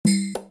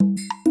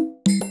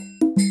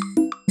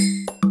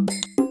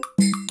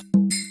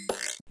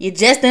You're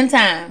just in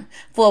time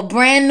for a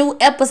brand new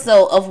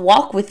episode of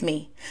Walk With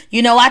Me.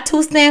 You know, I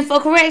too stand for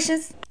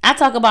corrections. I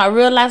talk about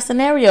real life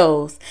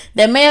scenarios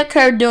that may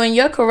occur during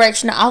your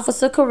correctional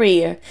officer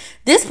career.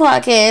 This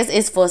podcast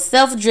is for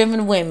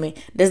self-driven women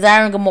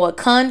desiring a more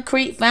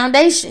concrete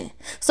foundation.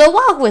 So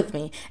walk with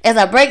me as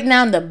I break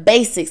down the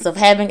basics of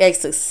having a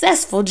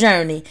successful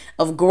journey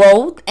of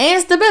growth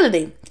and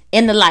stability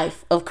in the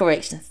life of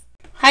corrections.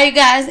 Hi you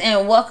guys,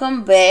 and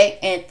welcome back,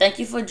 and thank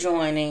you for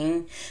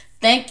joining.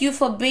 Thank you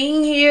for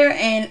being here,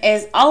 and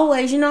as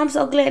always, I'm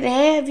so glad to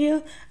have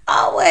you.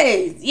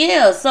 Always.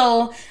 Yeah,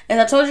 so as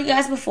I told you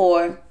guys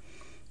before,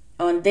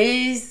 on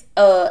these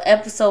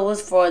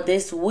episodes for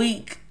this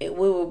week, we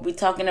will be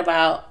talking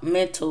about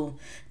mental.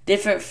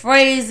 Different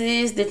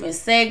phrases, different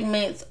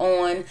segments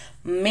on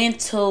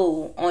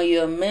mental, on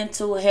your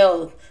mental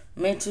health,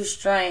 mental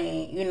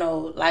strain,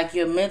 like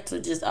your mental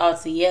just all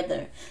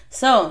together.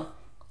 So,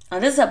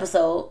 on this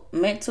episode,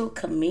 mental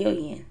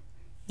chameleon.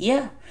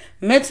 Yeah,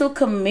 mental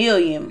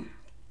chameleon.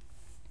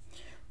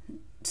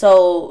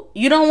 So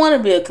you don't want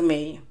to be a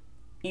chameleon.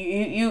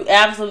 You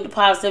absolutely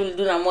positively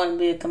do not want to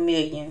be a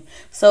chameleon.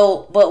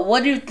 So, but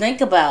what do you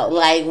think about,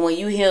 like, when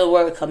you hear the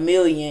word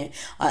chameleon?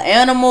 An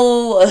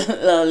animal,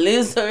 a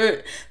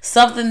lizard,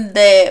 something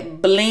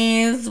that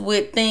blends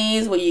with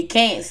things where you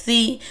can't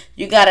see.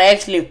 You gotta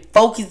actually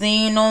focus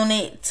in on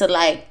it to,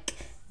 like,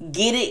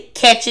 get it,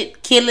 catch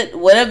it, kill it,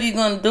 whatever you're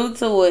gonna do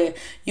to it.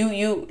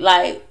 You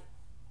like,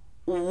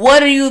 what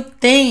do you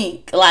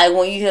think, like,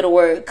 when you hear the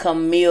word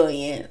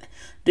chameleon?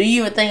 Do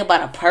you even think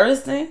about a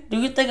person? Do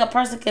you think a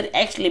person could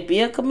actually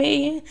be a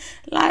chameleon?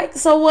 Like,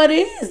 so what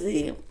is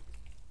it?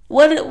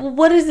 What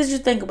is it you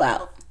think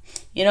about?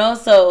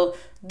 So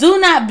do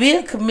not be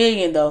a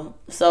chameleon though.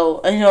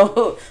 So,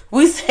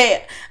 we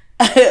said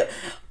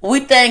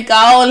we think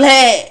all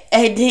that,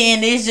 and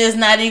then it's just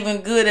not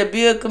even good to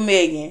be a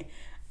chameleon.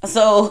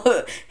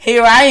 So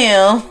here I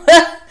am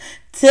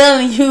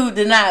telling you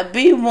to not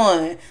be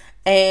one.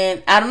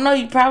 And I don't know,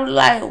 you probably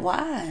like,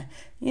 why?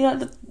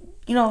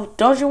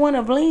 Don't you want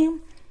to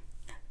blend?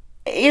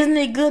 Isn't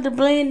it good to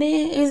blend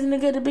in? Isn't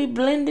it good to be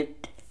blended?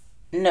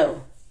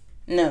 No.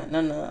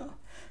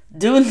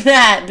 Do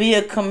not be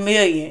a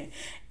chameleon.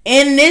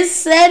 In this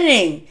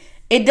setting,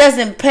 it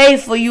doesn't pay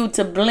for you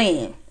to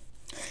blend.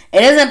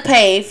 It doesn't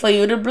pay for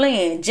you to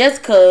blend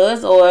just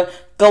cause or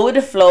go with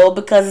the flow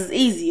because it's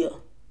easier.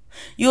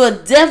 You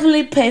will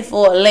definitely pay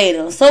for it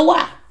later. So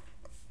why?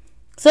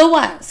 So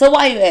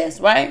why you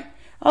ask, right?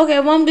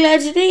 Okay, well, I'm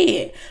glad you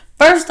did.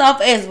 First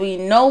off, as we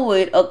know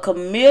it, a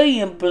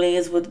chameleon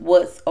blends with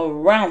what's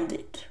around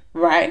it,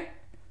 right?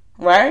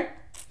 Right?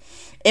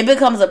 It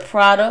becomes a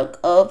product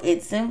of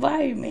its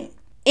environment.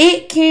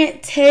 It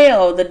can't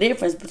tell the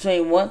difference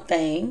between one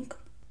thing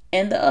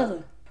and the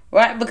other,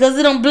 right? Because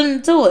it don't blend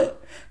into it.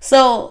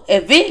 So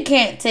if it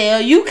can't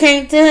tell, you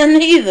can't tell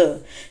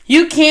neither.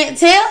 You can't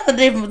tell the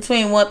difference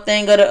between one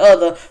thing or the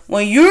other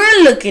when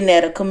you're looking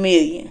at a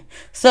chameleon.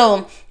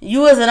 So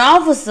you as an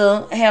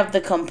officer have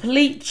the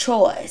complete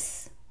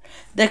choice,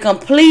 the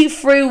complete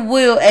free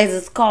will, as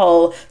it's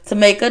called, to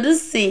make a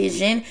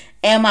decision.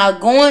 Am I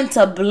going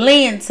to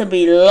blend to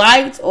be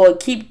liked or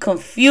keep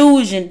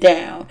confusion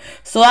down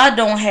so I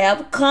don't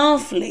have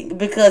conflict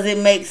because it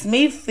makes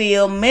me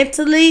feel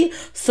mentally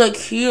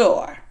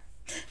secure?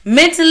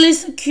 Mentally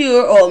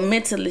secure or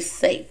mentally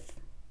safe.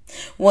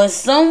 When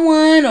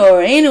someone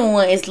or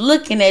anyone is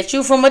looking at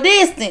you from a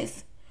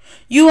distance,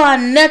 you are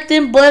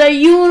nothing but a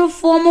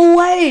uniform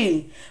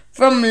away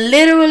from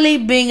literally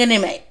being an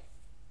inmate.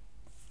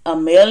 A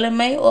male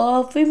inmate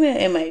or a female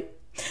inmate.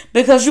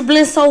 Because you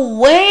blend so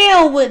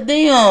well with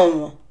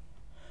them.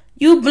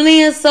 You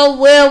blend so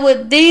well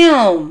with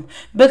them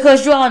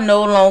because you are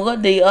no longer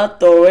the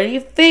authority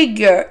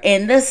figure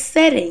in the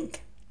setting.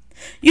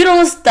 You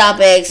don't stop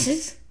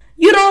actions.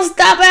 You don't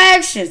stop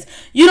actions.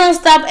 You don't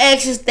stop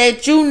actions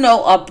that you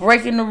know are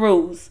breaking the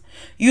rules.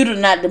 You do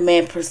not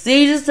demand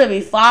procedures to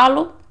be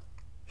followed.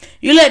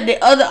 You let the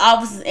other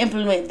officers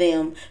implement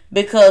them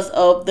because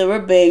of the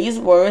rebellious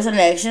words and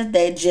actions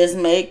that just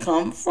may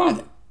come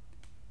from it.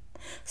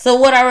 So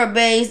what are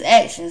rebellious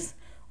actions?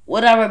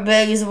 What are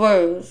rebellious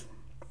words?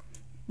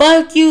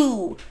 Fuck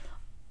you.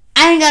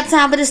 I ain't got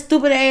time for this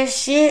stupid ass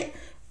shit.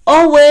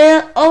 Oh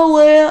well.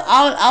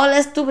 All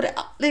that stupid.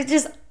 It's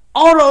just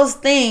all those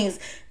things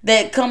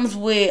that comes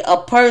with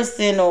a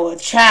person or a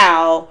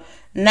child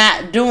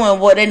not doing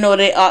what they know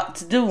they ought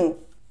to do.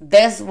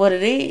 That's what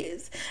it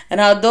is. And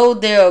although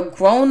there are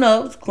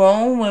grown-ups,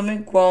 grown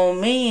women,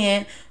 grown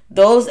men,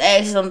 those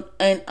actions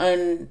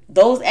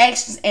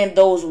and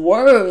those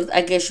words,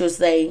 I guess you'll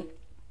say,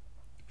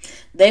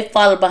 they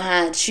follow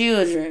behind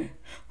children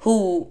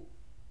who,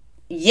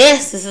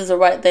 yes, this is the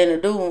right thing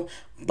to do,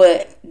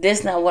 but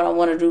that's not what I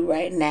want to do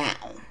right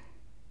now.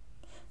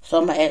 So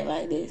I'm going to act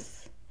like this.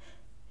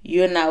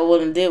 You're not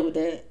willing to deal with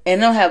that. And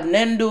it don't have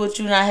nothing to do with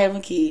you not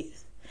having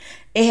kids.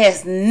 It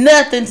has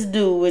nothing to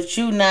do with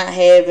you not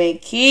having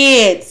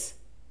kids.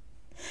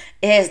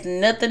 It has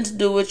nothing to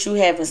do with you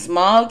having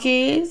small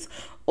kids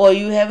or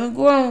you having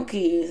grown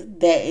kids.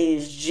 That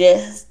is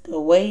just the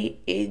way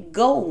it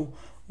go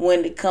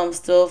when it comes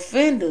to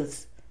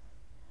offenders.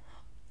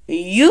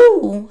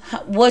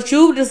 What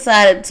you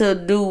decided to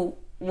do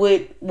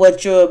with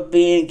what you're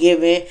being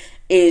given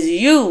is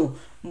you.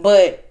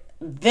 But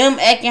them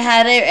acting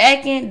how they're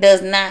acting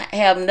does not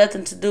have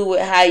nothing to do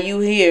with how you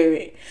hear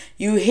it.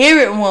 You hear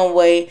it one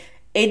way,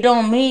 it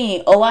don't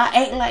mean, oh, I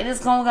act like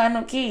this guy got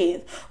no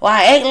kids. Or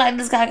I act like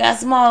this guy got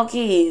small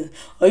kids.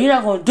 Or you're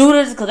not going to do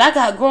this because I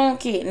got grown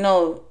kids.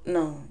 No.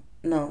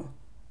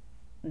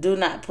 Do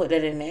not put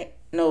that in there.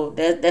 No,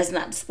 that's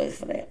not the space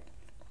for that.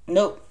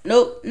 Nope.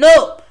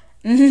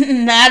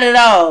 Not at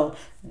all.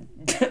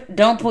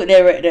 Don't put that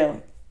right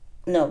there.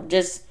 No,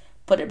 just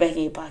put it back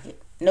in your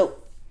pocket.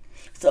 Nope.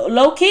 So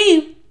low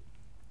key,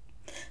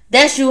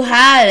 that's you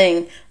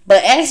hiding.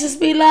 But actions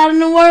speak louder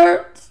than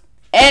words.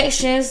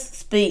 Actions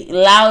speak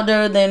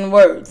louder than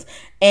words.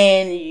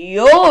 And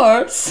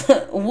yours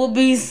will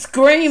be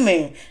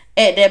screaming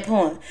at that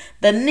point.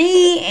 The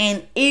need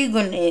and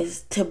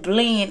eagerness to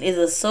blend is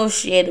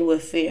associated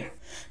with fear.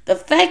 The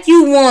fact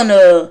you want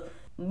to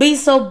be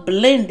so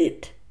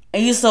blended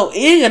and you're so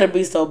eager to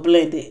be so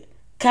blended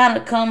kind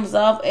of comes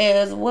off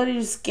as, what are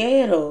you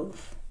scared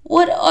of?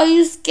 What are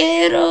you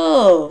scared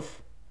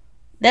of?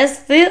 That's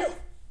fear.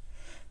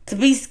 To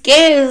be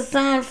scared is a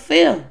sign of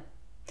fear.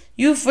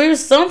 You fear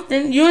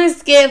something. You ain't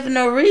scared for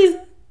no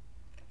reason.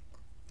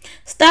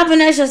 Stop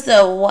and ask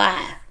yourself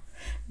why.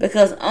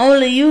 Because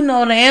only you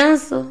know the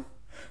answer.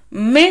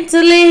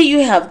 Mentally,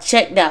 you have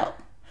checked out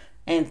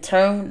and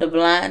turned the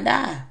blind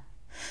eye.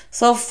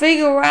 So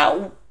figure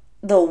out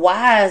the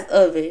whys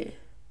of it.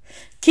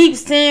 Keep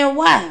saying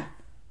why.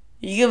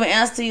 You give an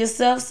answer to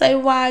yourself, say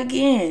why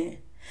again.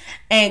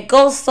 And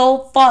go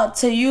so far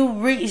till you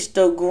reach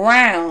the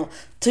ground.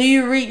 Till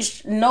you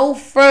reach no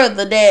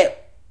further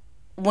that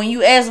when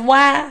you ask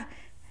why,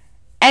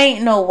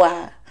 ain't no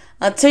why.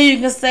 Until you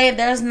can say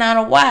there's not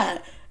a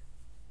why.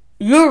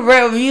 You're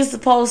right where you're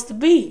supposed to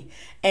be.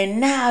 And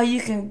now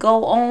you can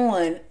go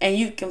on and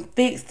you can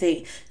fix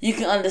it. You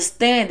can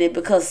understand it.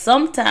 Because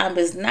sometimes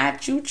it's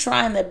not you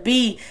trying to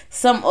be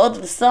some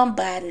other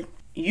somebody.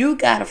 You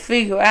got to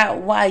figure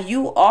out why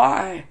you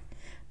are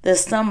the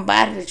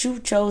somebody that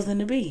you've chosen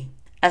to be.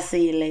 I'll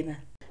see you later.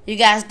 You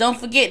guys, don't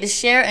forget to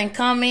share and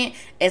comment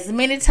as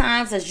many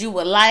times as you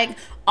would like.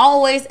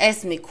 Always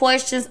ask me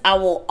questions. I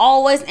will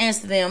always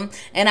answer them.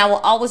 And I will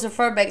always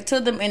refer back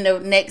to them in the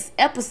next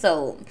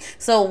episode.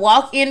 So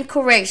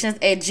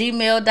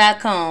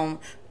walkincorrections@gmail.com.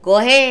 Go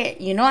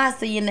ahead. You know I'll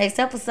see you next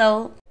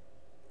episode.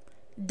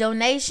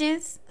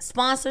 Donations,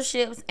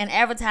 sponsorships, and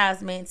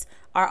advertisements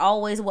are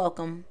always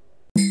welcome.